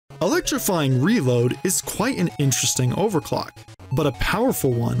Electrifying Reload is quite an interesting overclock, but a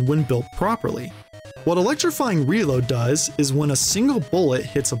powerful one when built properly. What Electrifying Reload does is when a single bullet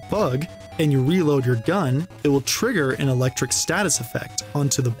hits a bug and you reload your gun, it will trigger an electric status effect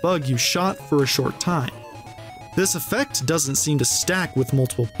onto the bug you shot for a short time. This effect doesn't seem to stack with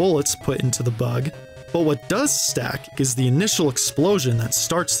multiple bullets put into the bug, but what does stack is the initial explosion that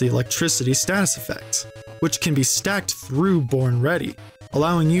starts the electricity status effect, which can be stacked through Born Ready,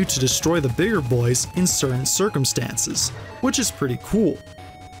 allowing you to destroy the bigger boys in certain circumstances, which is pretty cool.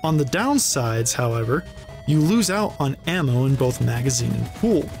 On the downsides, however, you lose out on ammo in both magazine and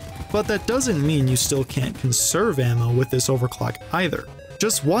pool, but that doesn't mean you still can't conserve ammo with this overclock either.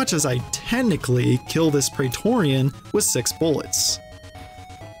 Just watch as I technically kill this Praetorian with 6 bullets.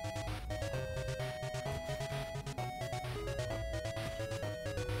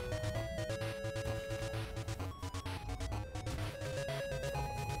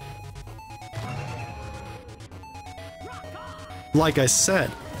 Like I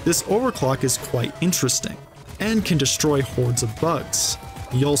said, this overclock is quite interesting, and can destroy hordes of bugs.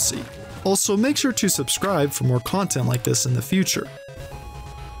 You'll see. Also, make sure to subscribe for more content like this in the future.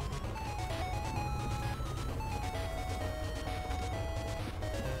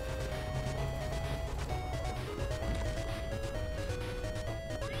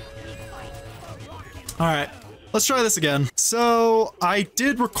 Alright, let's try this again. So, I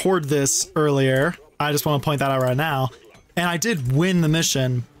did record this earlier. I just want to point that out right now. And I did win the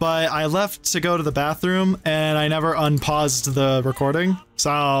mission, but I left to go to the bathroom and I never unpaused the recording.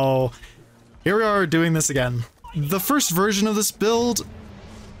 So here we are doing this again. The first version of this build,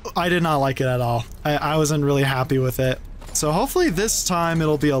 I did not like it at all. I wasn't really happy with it. So hopefully this time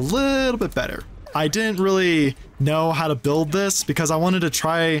it'll be a little bit better. I didn't really know how to build this because I wanted to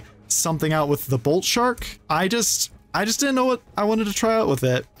try something out with the Bolt Shark. I just didn't know what I wanted to try out with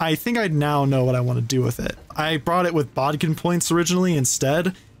it. I think I now know what I want to do with it. I brought it with bodkin points originally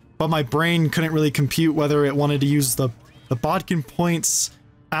instead, but my brain couldn't really compute whether it wanted to use the bodkin points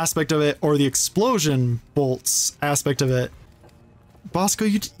aspect of it or the explosion bolts aspect of it. Bosco,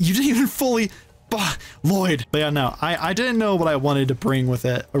 you didn't even fully... Lloyd. But yeah, no, I didn't know what I wanted to bring with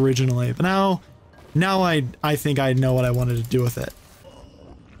it originally, but now I think I know what I wanted to do with it.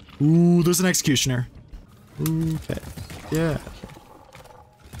 Ooh, there's an executioner. Okay, yeah.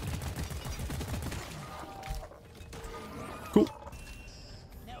 Cool.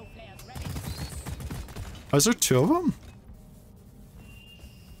 Oh, is there 2 of them?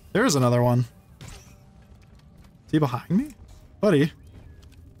 There's another one. Is he behind me? Buddy,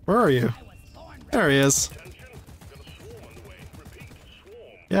 where are you? There he is.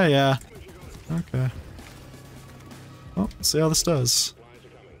 Yeah. Okay. Well, let's see how this does.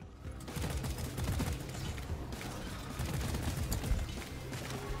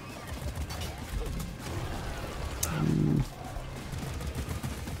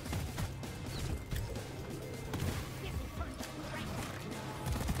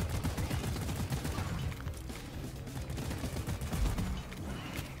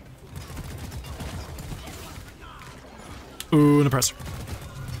 Ooh, an oppressor.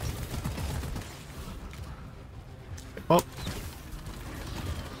 Oh.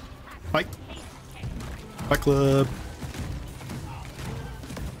 Fight. Fight club.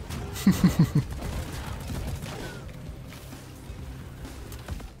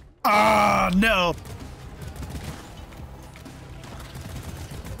 Ah, no.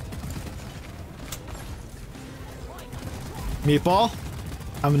 Meatball,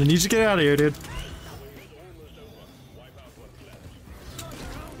 I'm gonna need you to get out of here, dude.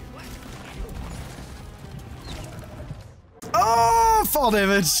 Oh, fall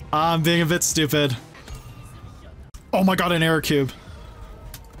damage. I'm being a bit stupid. Oh my god, an air cube.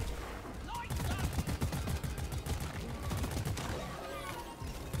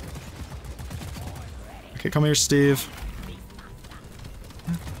 Okay, come here, Steve.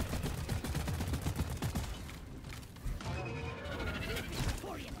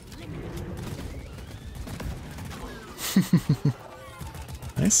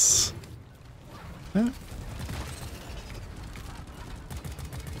 Nice. Yeah.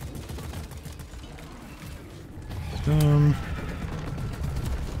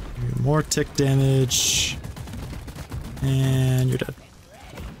 More tick damage. And you're dead.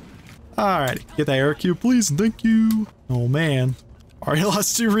 Alrighty, get that air cube, please, and thank you. Oh man. Already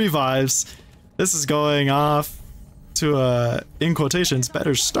lost 2 revives. This is going off to a, in quotations,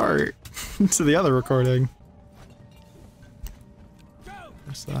 better start to the other recording.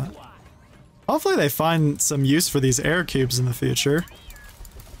 Where's that? Hopefully they find some use for these air cubes in the future.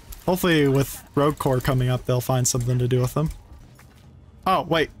 Hopefully with Rogue Core coming up, they'll find something to do with them. Oh,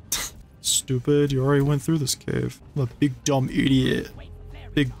 wait. Stupid, you already went through this cave. I'm a big dumb idiot.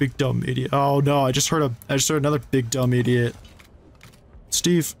 Big dumb idiot. Oh no, I just heard another big dumb idiot.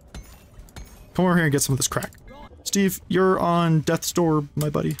 Steve, come over here and get some of this crack. Steve, you're on death's door, my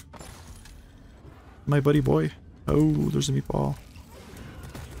buddy. My buddy boy. Oh, there's a meatball.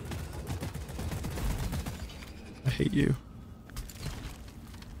 I hate you.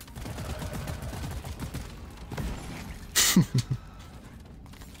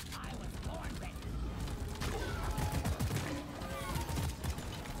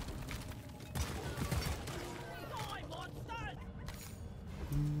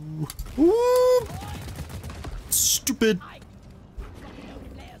 Ooh. Stupid.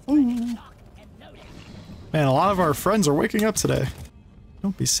 Ooh. Man, a lot of our friends are waking up today.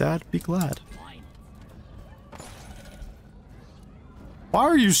 Don't be sad, be glad. Why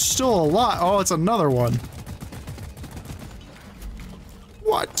are you still alive? Oh, it's another one.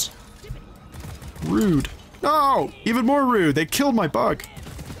 What? Rude. No! Even more rude. They killed my bug.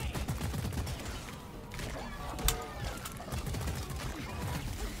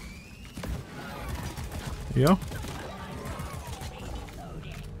 There you go.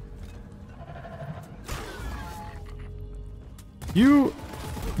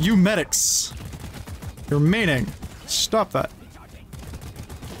 You medics. You're maining. Stop that.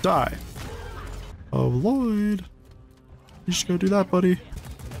 Die. Oh, Lloyd. You should go do that, buddy.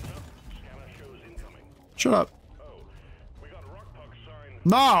 Shut up.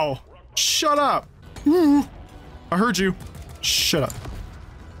 No! Shut up! Ooh. I heard you. Shut up.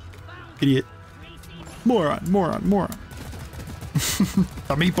 Idiot. Moron. The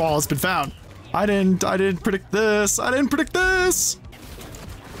meatball has been found. I didn't predict this. I didn't predict this!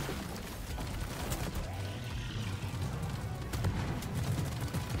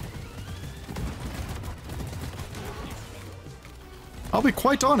 I'll be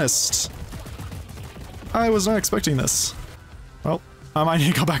quite honest. I was not expecting this. Well, I might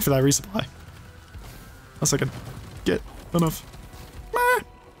need to go back for that resupply. Unless I can get enough.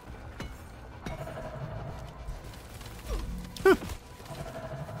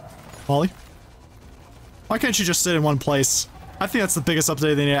 Molly? Why can't you just sit in one place? I think that's the biggest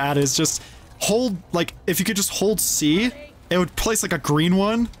update they need to add is just hold, like, if you could just hold C, it would place like a green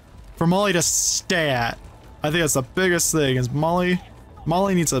one for Molly to stay at. I think that's the biggest thing is Molly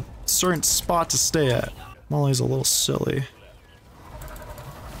needs a certain spot to stay at. Molly's a little silly.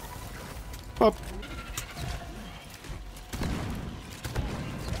 Up.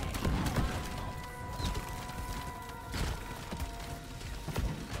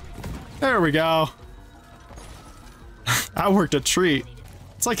 There we go. That worked a treat.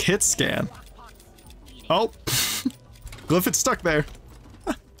 It's like hit scan. Oh. Glyphid stuck there.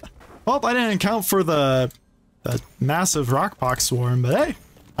 Oh, I didn't account for the massive rockpox swarm, but hey,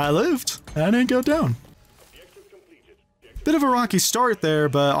 I lived and I didn't go down. Bit of a rocky start there,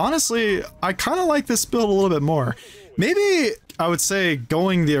 but honestly, I kind of like this build a little bit more. Maybe I would say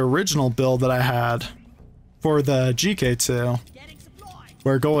going the original build that I had for the GK2,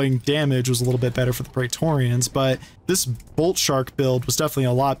 where going damage was a little bit better for the Praetorians, but this Bolt Shark build was definitely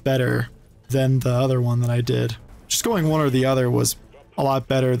a lot better than the other one that I did. Just going one or the other was a lot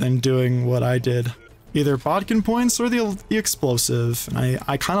better than doing what I did. Either bodkin points or the explosive, and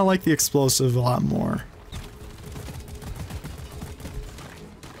I kind of like the explosive a lot more.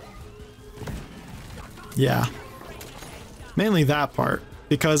 Yeah. Mainly that part,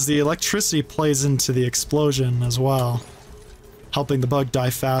 because the electricity plays into the explosion as well, helping the bug die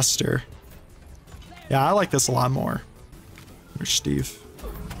faster. Yeah, I like this a lot more. There's Steve.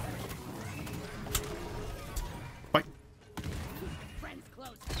 Bye.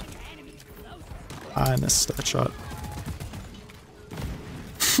 I missed that shot.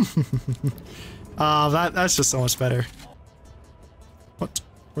 That's just so much better. What?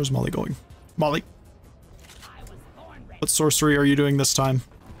 Where's Molly going? Molly? What sorcery are you doing this time?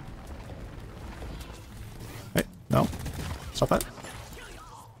 Hey, no. Stop that.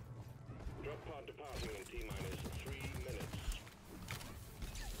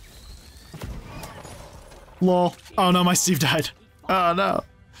 Lol. Oh no, my Steve died. Oh no.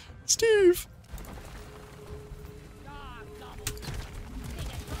 Steve!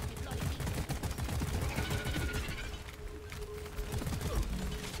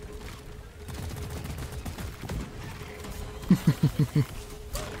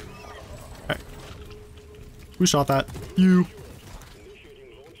 Okay. Who shot that? You.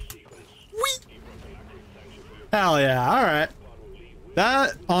 Whee! Hell yeah, alright.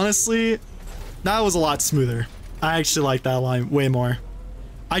 That, honestly, that was a lot smoother. I actually like that line way more.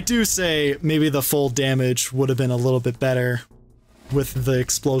 I do say maybe the full damage would have been a little bit better with the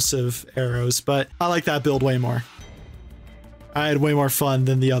explosive arrows, but I like that build way more. I had way more fun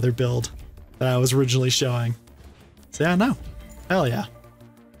than the other build that I was originally showing. So yeah, no. Hell yeah.